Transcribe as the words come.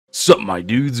Sup my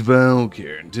dudes, Valk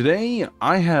here, and today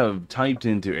I have typed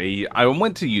into I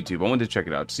went to YouTube, I went to check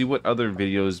it out, to see what other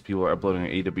videos people are uploading on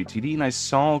awtd, and I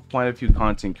saw quite a few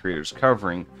content creators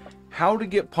covering how to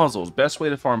get puzzles, best way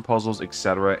to farm puzzles,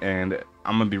 etc. And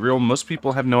I'm gonna be real, most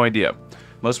people have no idea.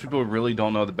 Most people really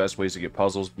don't know the best ways to get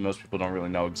puzzles. Most people don't really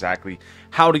know exactly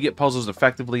how to get puzzles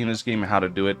effectively in this game and how to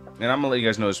do it. And I'm gonna let you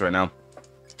guys know this right now.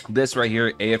 This right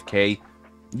here, AFK,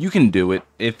 you can do it.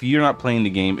 If you're not playing the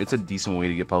game, it's a decent way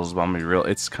to get puzzles, but I'm gonna be real,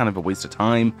 it's kind of a waste of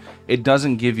time. It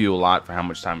doesn't give you a lot for how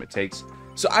much time it takes.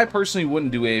 So I personally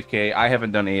wouldn't do AFK. I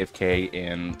haven't done AFK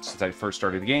since I first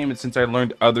started the game, and since I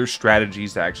learned other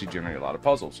strategies to actually generate a lot of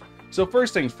puzzles. So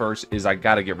first things first is I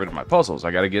gotta get rid of my puzzles.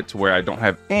 I gotta get to where I don't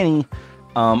have any.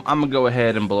 I'm gonna go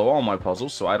ahead and blow all my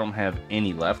puzzles so I don't have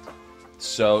any left.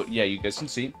 So yeah, you guys can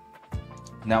see.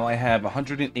 Now I have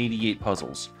 188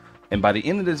 puzzles. And by the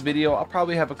end of this video, I'll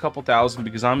probably have a couple thousand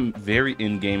because I'm very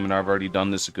in-game and I've already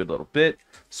done this a good little bit.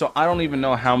 So I don't even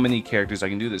know how many characters I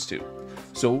can do this to.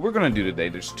 So what we're going to do today,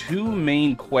 there's two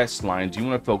main quest lines you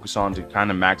want to focus on to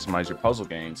kind of maximize your puzzle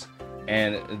gains.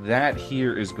 And that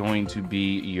here is going to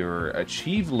be your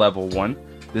achieve level one.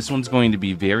 This one's going to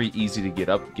be very easy to get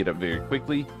up very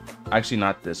quickly. Actually,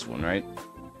 not this one, right?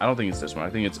 I don't think it's this one. I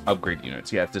think it's upgrade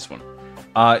units. Yeah, it's this one.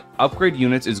 Upgrade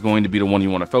units is going to be the one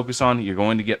you want to focus on. You're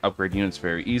going to get upgrade units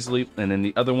very easily. And then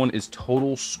the other one is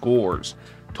total scores.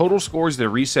 Total scores, they're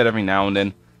reset every now and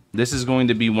then. This is going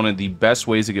to be one of the best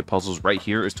ways to get puzzles right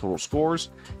here is total scores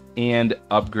and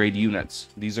upgrade units.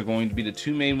 These are going to be the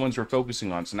two main ones we're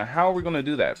focusing on. So now how are we going to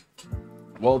do that?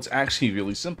 Well, it's actually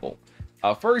really simple.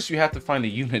 First, you have to find a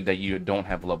unit that you don't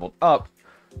have leveled up.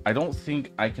 I don't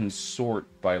think I can sort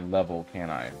by level, can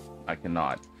I? I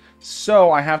cannot.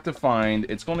 So I have to find,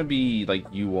 it's going to be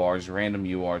like URs, random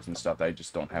URs and stuff that I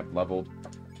just don't have leveled.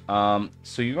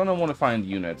 So you're going to want to find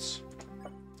units,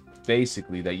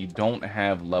 basically, that you don't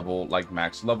have level, like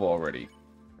max level already.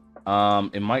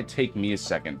 It might take me a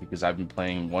second because I've been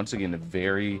playing, once again, a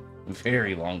very,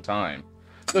 very long time.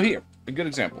 So here, a good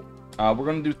example. We're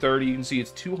going to do 30. You can see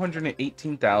it's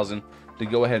 218,000. To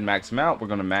go ahead and max him out, we're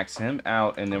going to max him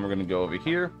out, and then we're going to go over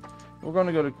here. We're going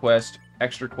to go to quest,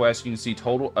 extra quest. You can see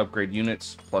total upgrade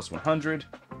units plus 100,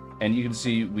 and you can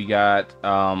see we got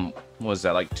what was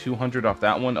that, like 200 off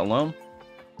that one alone.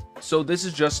 So this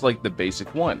is just like the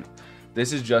basic one.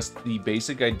 This is just the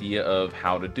basic idea of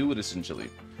how to do it essentially.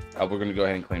 We're going to go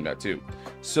ahead and claim that too.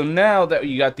 So now that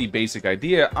you got the basic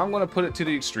idea, I'm going to put it to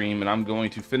the extreme, and I'm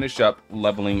going to finish up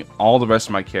leveling all the rest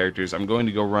of my characters. I'm going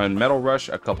to go run Metal Rush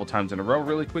a couple times in a row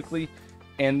really quickly,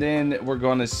 and then we're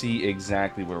going to see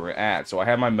exactly where we're at. So I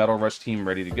have my Metal Rush team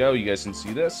ready to go. You guys can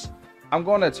see this. I'm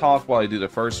going to talk while I do the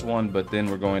first one, but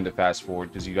then we're going to fast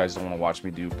forward because you guys don't want to watch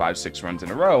me do 5-6 runs in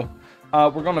a row.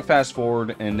 We're going to fast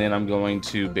forward, and then I'm going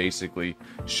to basically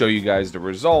show you guys the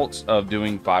results of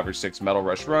doing 5 or 6 Metal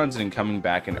Rush runs and coming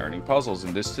back and earning puzzles.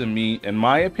 And this, to me, in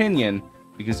my opinion,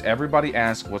 because everybody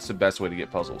asks what's the best way to get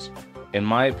puzzles. In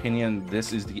my opinion,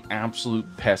 this is the absolute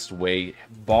best way,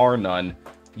 bar none.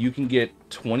 You can get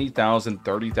 20,000,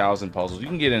 30,000 puzzles. You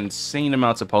can get insane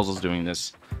amounts of puzzles doing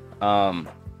this.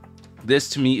 This,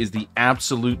 to me, is the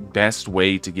absolute best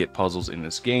way to get puzzles in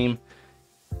this game.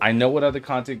 I know what other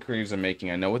content creators are making.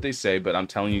 I know what they say, but I'm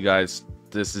telling you guys,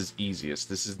 this is easiest.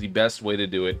 This is the best way to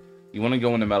do it. You want to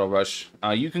go into Metal Rush.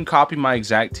 You can copy my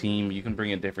exact team. You can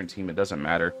bring a different team. It doesn't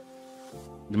matter.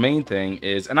 The main thing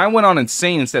is, and I went on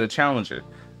Insane instead of Challenger.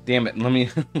 Damn it. Let me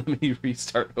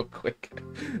restart real quick.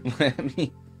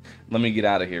 Let me get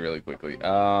out of here really quickly.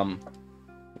 1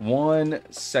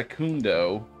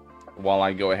 secundo while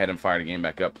I go ahead and fire the game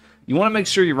back up. You want to make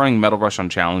sure you're running Metal Rush on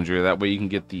Challenger. That way you can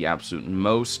get the absolute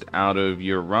most out of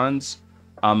your runs.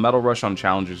 Metal Rush on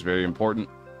Challenger is very important.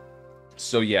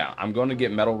 So yeah, I'm going to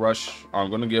get Metal Rush. I'm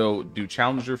going to go do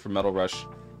Challenger for Metal Rush.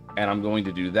 And I'm going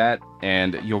to do that.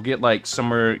 And you'll get like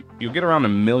somewhere, you'll get around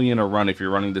 1 million a run if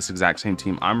you're running this exact same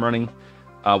team I'm running.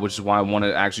 Which is why I want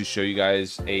to actually show you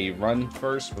guys a run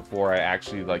first before I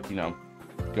actually, like, you know,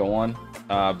 go on.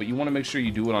 But you want to make sure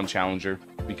you do it on Challenger,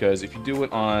 because if you do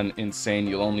it on Insane,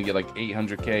 you'll only get like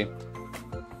 800k,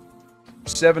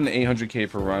 7 to 800k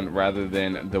per run, rather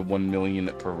than the 1 million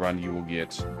per run you will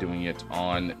get doing it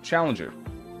on Challenger.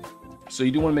 So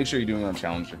you do want to make sure you're doing it on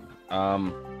Challenger.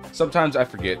 Sometimes I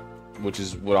forget, which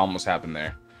is what almost happened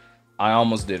there. I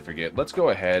almost did forget. Let's go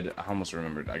ahead. I almost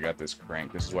remembered I got this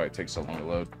crank. This is why it takes so long to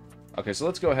load. Okay, so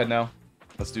let's go ahead now.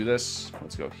 Let's do this.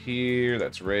 Let's go here.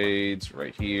 That's raids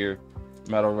right here.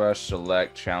 Metal Rush,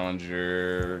 select,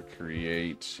 Challenger,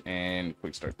 create, and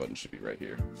quick start button should be right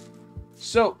here.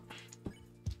 So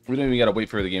we don't even gotta wait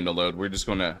for the game to load. We're just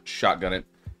gonna shotgun it.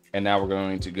 And now we're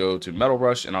going to go to Metal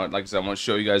Rush, and like I said, I want to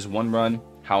show you guys one run,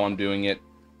 how I'm doing it,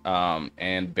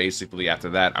 and basically after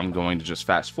that, I'm going to just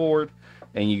fast forward,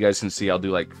 and you guys can see I'll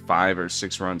do like 5 or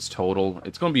 6 runs total.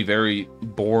 It's going to be very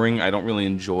boring. I don't really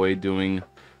enjoy doing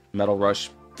Metal Rush,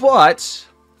 but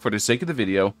for the sake of the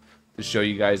video, to show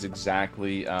you guys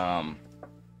exactly, to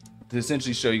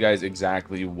essentially show you guys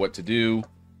exactly what to do,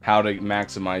 how to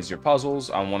maximize your puzzles,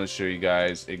 I want to show you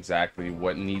guys exactly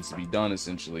what needs to be done,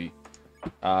 essentially,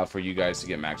 for you guys to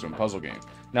get maximum puzzle game.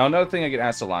 Now, another thing I get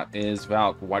asked a lot is,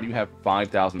 Valk, why do you have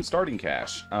 5,000 starting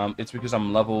cash? It's because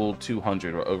I'm level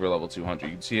 200 or over level 200.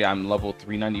 You can see I'm level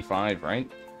 395,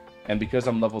 right? And because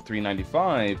I'm level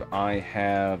 395, I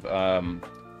have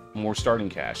more starting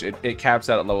cash. It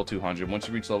caps out at level 200. Once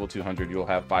you reach level 200, you'll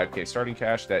have 5k starting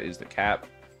cash. That is the cap.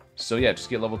 So yeah, just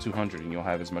get level 200 and you'll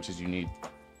have as much as you need.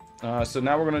 So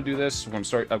now we're going to do this. We're going to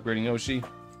start upgrading Oshi.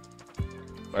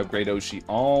 Upgrade Oshi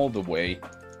all the way,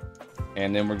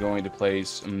 and then we're going to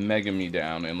place Megami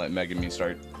down and let Megami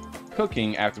start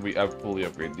cooking after we fully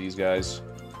upgrade these guys.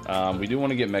 We do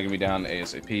want to get Megami down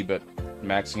ASAP, but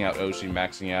maxing out Oshi,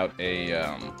 maxing out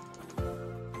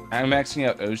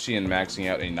Oshi and maxing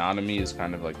out a Nanami is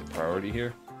kind of like the priority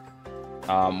here.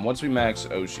 Once we max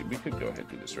Oshi, we could go ahead and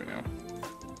do this right now.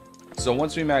 So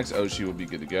once we max Oshi, we'll be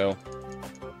good to go.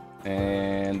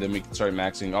 And then we can start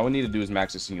maxing. All we need to do is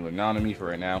max a singular Nanami for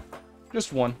right now.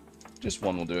 Just one. Just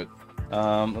one will do it.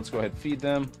 Let's go ahead and feed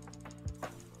them.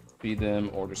 Feed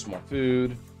them, order some more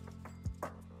food.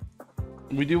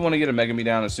 We do want to get a Megami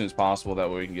down as soon as possible. That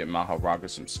way we can get Maharaga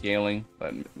some scaling.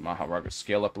 Let Maharaga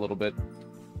scale up a little bit.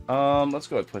 Let's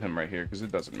go ahead and put him right here, because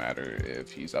it doesn't matter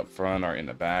if he's up front or in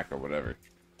the back or whatever.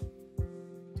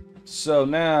 So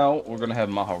now we're going to have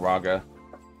Maharaga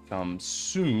come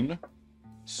soon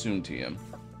to him.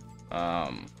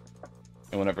 And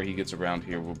whenever he gets around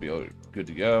here, we'll be good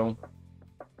to go.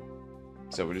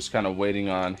 So we're just kind of waiting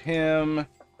on him.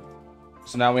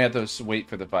 So now we have to wait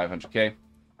for the 500k.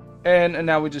 And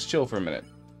now we just chill for a minute.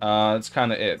 That's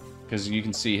kind of it. Because you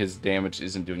can see his damage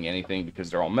isn't doing anything because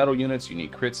they're all metal units. You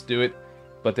need crits to do it.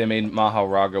 But they made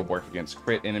Maharaga work against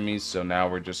crit enemies. So now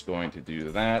we're just going to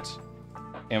do that.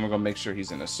 And we're going to make sure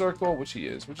he's in a circle, which he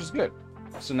is, which is good.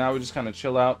 So now we just kind of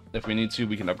chill out. If we need to,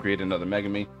 we can upgrade another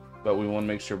Megami. But we want to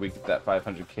make sure we get that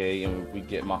 500k and we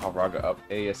get Maharaga up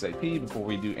ASAP before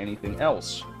we do anything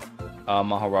else.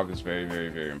 Maharaga is very, very,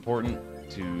 very important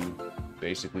to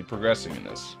basically progressing in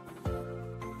this.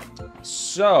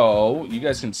 So, you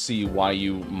guys can see why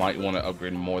you might want to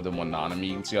upgrade more than one Nanami.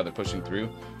 You can see how they're pushing through.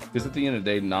 Because at the end of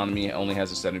the day, Nanami only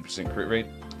has a 70% crit rate.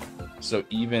 So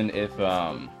even if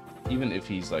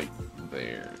he's like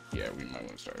there, yeah, we might want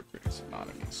to start upgrading some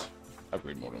Nanamis.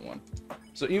 Upgrade more than one.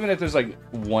 So even if there's like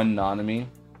one Nanami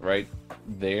right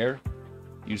there,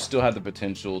 you still have the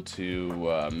potential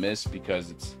to miss because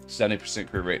its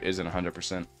 70% crit rate isn't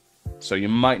 100%. So you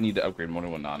might need to upgrade more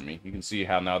than one Nanami. You can see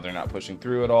how now they're not pushing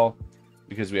through at all.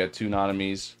 Because we had 2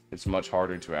 Nanamis, it's much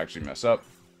harder to actually mess up.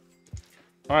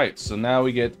 Alright, so now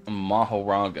we get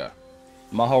Maharaga.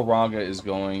 Maharaga is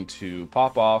going to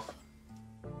pop off.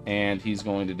 And he's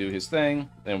going to do his thing.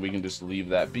 Then we can just leave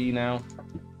that be now.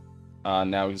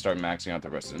 Now we can start maxing out the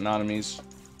rest of the Nanamis.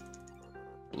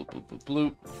 Bloop, bloop, bloop,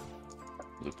 bloop.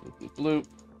 Bloop, bloop, bloop, bloop.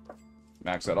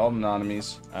 Max out all the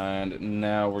Nanamis. And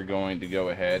now we're going to go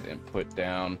ahead and put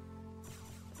down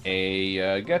a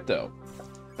Geto.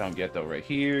 Down Geto right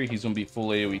here. He's going to be full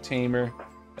AoE Tamer.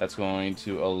 That's going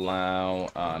to allow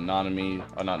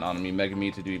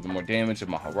Megami to do even more damage to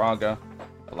Maharaga.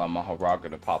 Allow Maharaga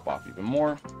to pop off even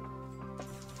more.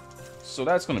 So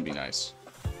that's going to be nice.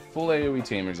 Full AoE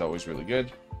Tamer is always really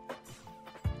good.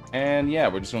 And yeah,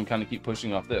 we're just going to kind of keep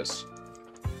pushing off this.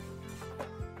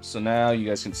 So now you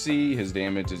guys can see his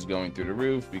damage is going through the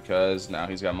roof because now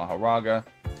he's got Maharaga.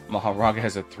 Maharaga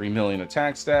has a 3 million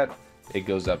attack stat. It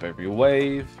goes up every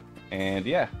wave. And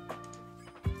yeah,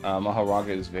 Maharaga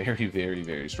is very, very,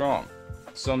 very strong.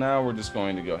 So now we're just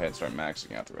going to go ahead and start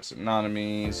maxing out the rest of the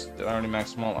Nanamis. Did I already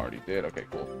max them all? I already did. Okay,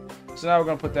 cool. So now we're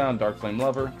going to put down Dark Flame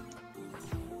Lover.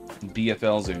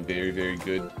 BFL is a very, very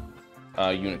good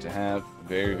unit to have.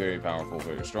 Very, very powerful,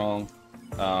 very strong.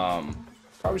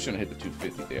 Probably shouldn't hit the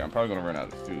 250 there. I'm probably going to run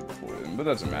out of food before then, but it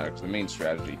doesn't matter because the main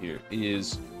strategy here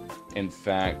is, in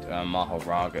fact,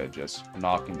 Maharaga just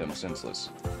knocking them senseless.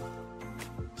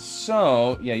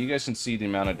 So, yeah, you guys can see the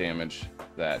amount of damage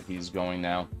that he's going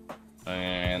now.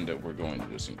 And we're going to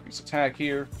just increase attack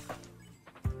here.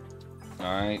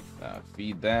 Alright,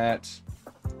 feed that.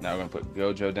 Now we're going to put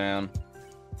Gojo down.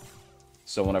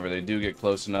 So whenever they do get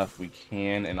close enough, we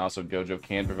can, and also Gojo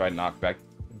can provide knockback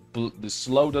the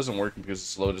slow doesn't work because the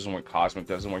slow doesn't work. Cosmic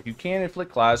doesn't work. You can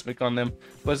inflict Cosmic on them,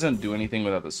 but it doesn't do anything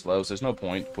without the slow. So there's no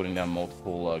point putting down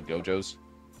multiple Gojos.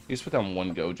 You just put down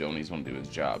one Gojo and he's going to do his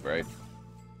job, right?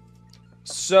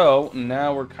 So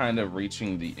now we're kind of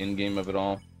reaching the end game of it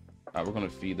all. We're going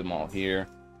to feed them all here.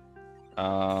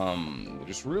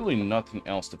 There's really nothing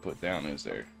else to put down, is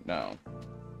there? No.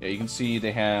 Yeah, you can see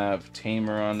they have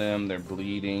Tamer on them. They're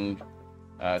bleeding.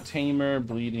 Tamer,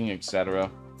 bleeding, etc.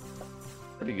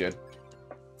 Pretty good.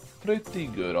 Pretty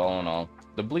good, all in all.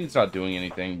 The bleed's not doing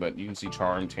anything, but you can see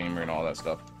Charm, Tamer, and all that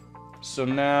stuff. So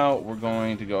now we're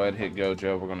going to go ahead and hit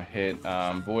Gojo. We're going to hit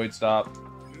Void Stop.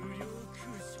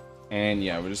 And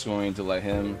yeah, we're just going to let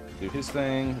him do his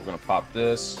thing. We're going to pop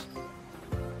this.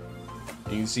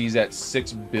 You can see he's at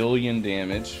 6 billion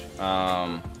damage.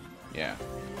 Yeah.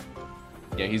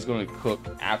 Yeah, he's going to cook,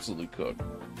 absolutely cook,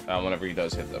 whenever he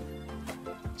does hit them.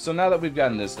 So now that we've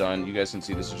gotten this done, you guys can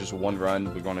see this is just one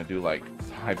run. We're going to do like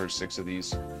 5 or 6 of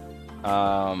these.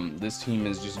 This team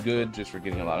is just good, just for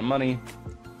getting a lot of money.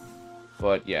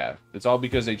 But yeah, it's all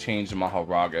because they changed the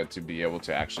Maharaga to be able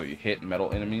to actually hit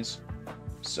metal enemies.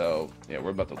 So yeah, we're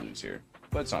about to lose here,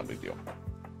 but it's not a big deal.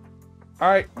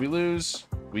 Alright, we lose.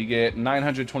 We get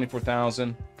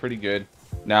 924,000. Pretty good.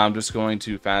 Now I'm just going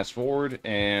to fast forward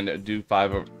and do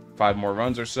five more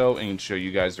runs or so and show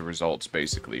you guys the results,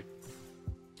 basically.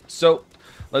 So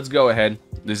let's go ahead.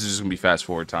 This is just going to be fast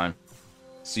forward time.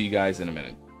 See you guys in a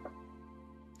minute.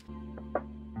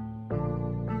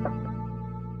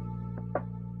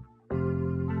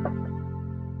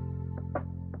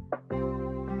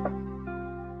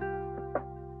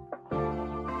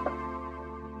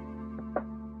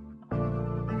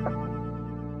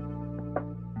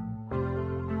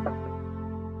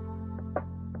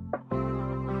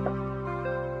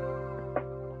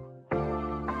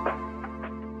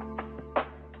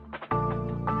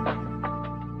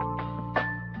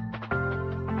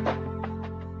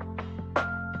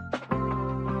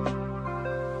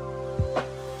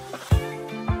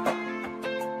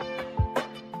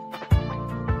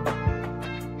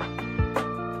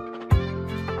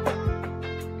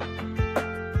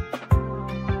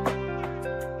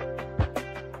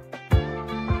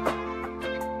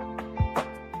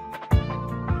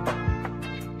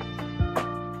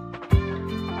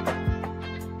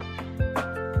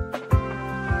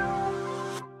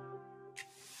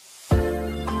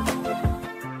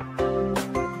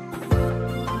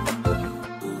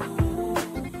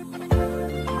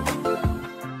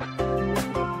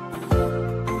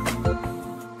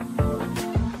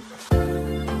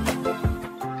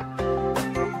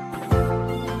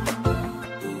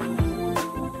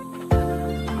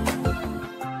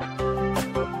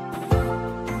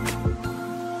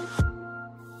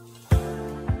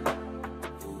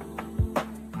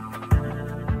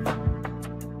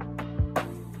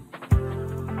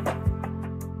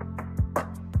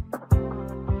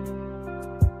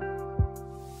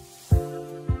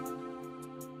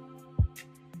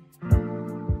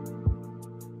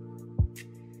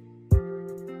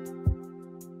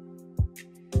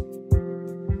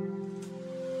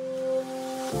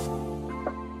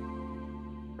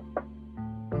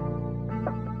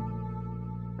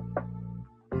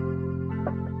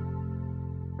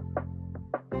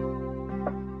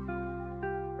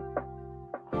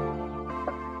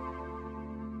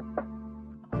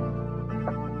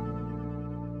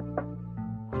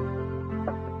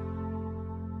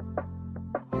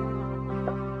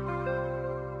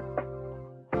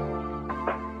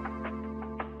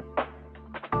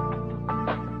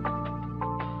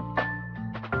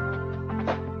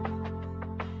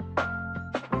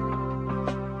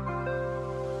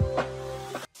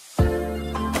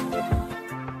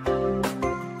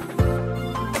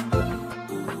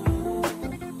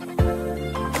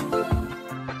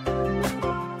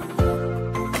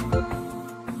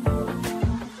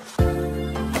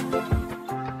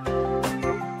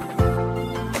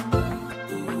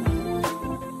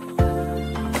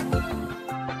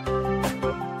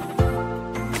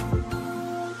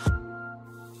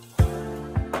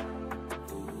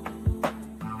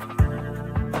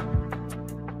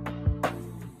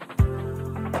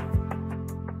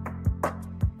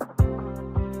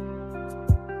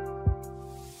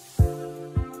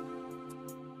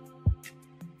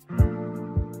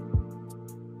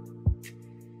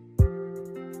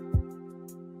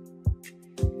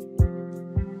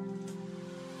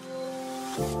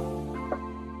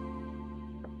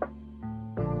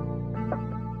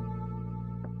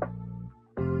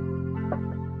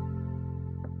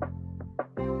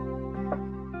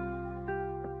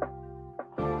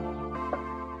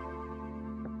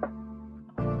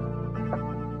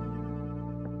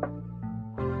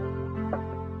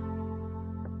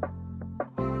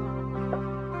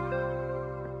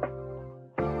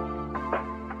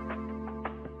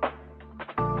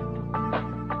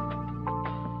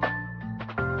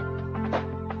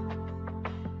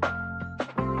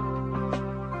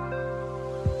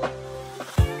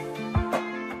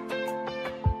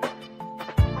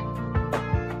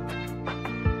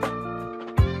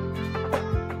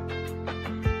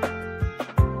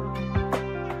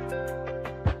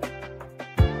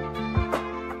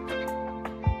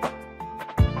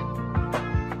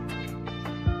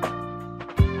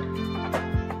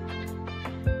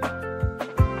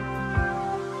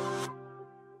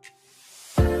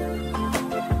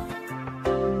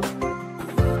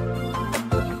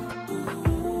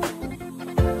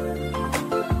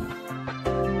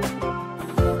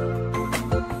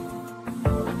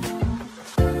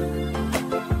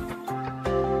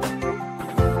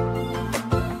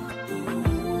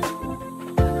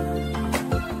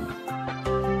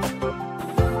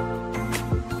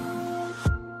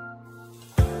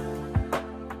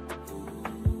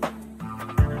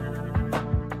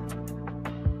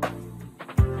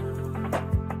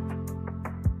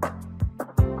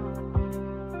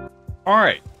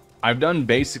 Alright, I've done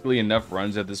basically enough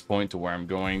runs at this point to where I'm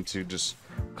going to just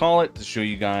call it to show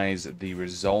you guys the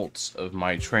results of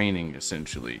my training,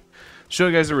 essentially. Show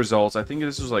you guys the results. I think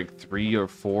this was like 3 or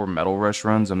 4 Metal Rush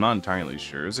runs. I'm not entirely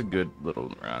sure. It's a good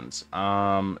little runs.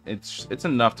 It's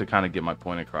enough to kind of get my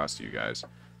point across to you guys.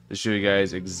 To show you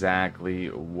guys exactly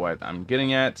what I'm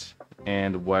getting at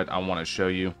and what I want to show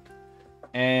you.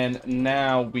 And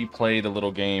now we played a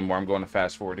little game where I'm going to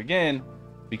fast forward again,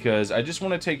 because I just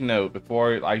want to take note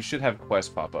before I should have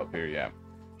quests pop up here, yeah.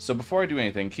 So before I do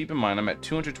anything, keep in mind I'm at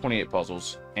 228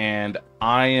 puzzles, and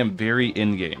I am very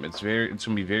in-game. It's going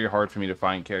to be very hard for me to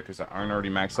find characters that aren't already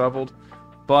max leveled,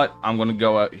 but I'm going to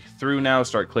go through now,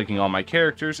 start clicking all my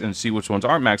characters, and see which ones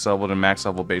aren't max leveled, and max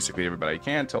level basically everybody I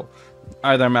can till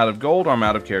either I'm out of gold or I'm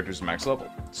out of characters max level.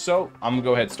 So I'm going to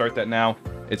go ahead and start that now.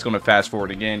 It's going to fast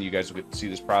forward again. You guys will get to see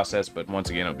this process, but once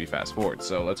again, it'll be fast forward.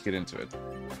 So let's get into it.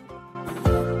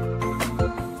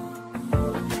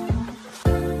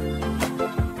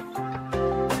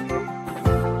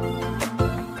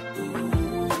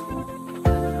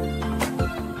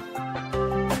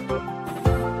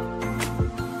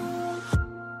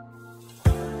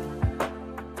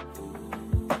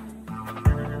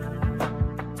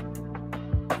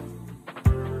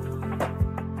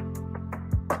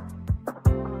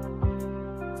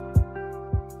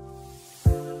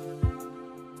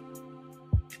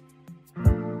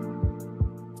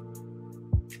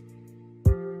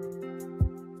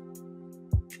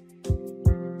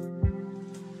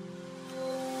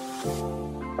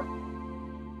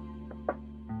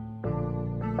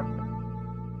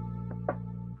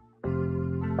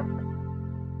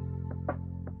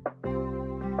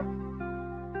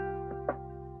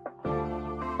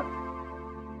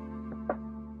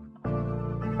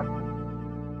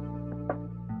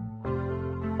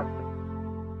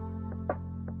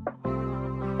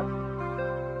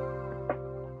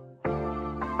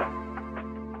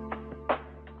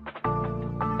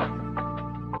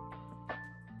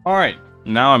 Alright,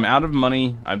 now I'm out of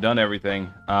money. I've done everything.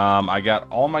 I got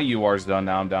all my URs done.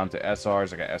 Now I'm down to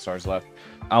SRs. I got SRs left.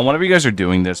 Whenever you guys are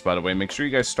doing this, by the way, make sure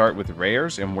you guys start with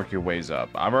rares and work your ways up.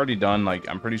 I've already done, like,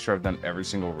 I'm pretty sure I've done every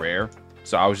single rare.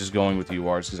 So I was just going with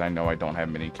URs because I know I don't have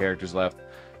many characters left.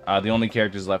 The only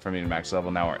characters left for me to max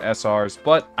level now are SRs.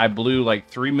 But I blew like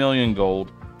 3 million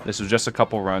gold. This was just a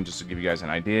couple runs just to give you guys an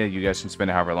idea. You guys can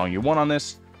spend however long you want on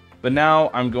this. But now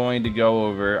I'm going to go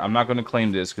over, I'm not going to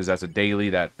claim this because that's a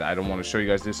daily that I don't want to show you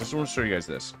guys this. I just want to show you guys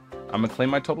this. I'm going to claim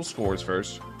my total scores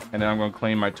first, and then I'm going to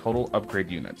claim my total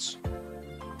upgrade units.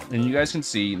 And you guys can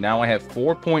see now I have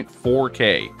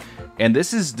 4.4k. And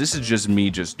this is just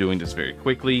me just doing this very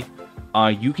quickly.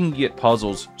 You can get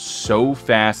puzzles so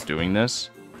fast doing this.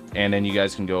 And then you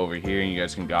guys can go over here and you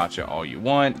guys can gacha all you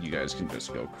want. You guys can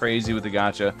just go crazy with the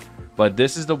gacha. But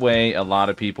this is the way a lot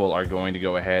of people are going to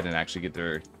go ahead and actually get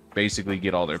their, basically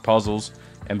get all their puzzles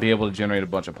and be able to generate a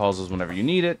bunch of puzzles whenever you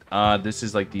need it. This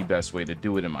is like the best way to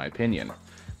do it in my opinion.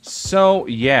 So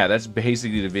yeah, that's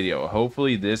basically the video.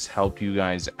 Hopefully this helped you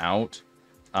guys out.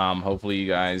 Hopefully you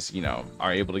guys, you know,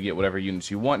 are able to get whatever units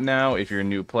you want now. If you're a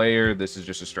new player, this is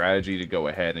just a strategy to go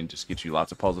ahead and just get you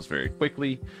lots of puzzles very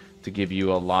quickly, to give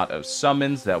you a lot of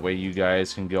summons. That way you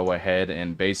guys can go ahead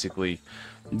and basically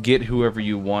get whoever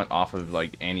you want off of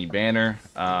like any banner.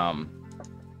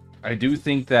 I do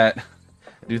think that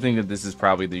this is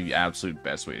probably the absolute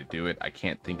best way to do it. I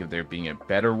can't think of there being a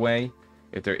better way.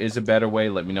 If there is a better way,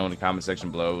 let me know in the comment section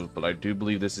below. But I do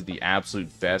believe this is the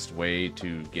absolute best way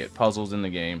to get puzzles in the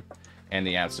game, and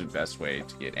the absolute best way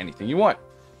to get anything you want.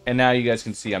 And now you guys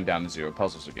can see I'm down to 0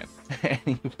 puzzles again.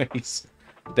 Anyways,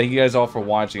 thank you guys all for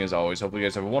watching as always. Hopefully you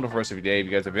guys have a wonderful rest of your day. If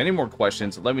you guys have any more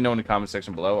questions, let me know in the comment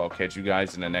section below. I'll catch you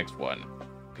guys in the next one.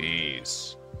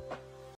 Peace.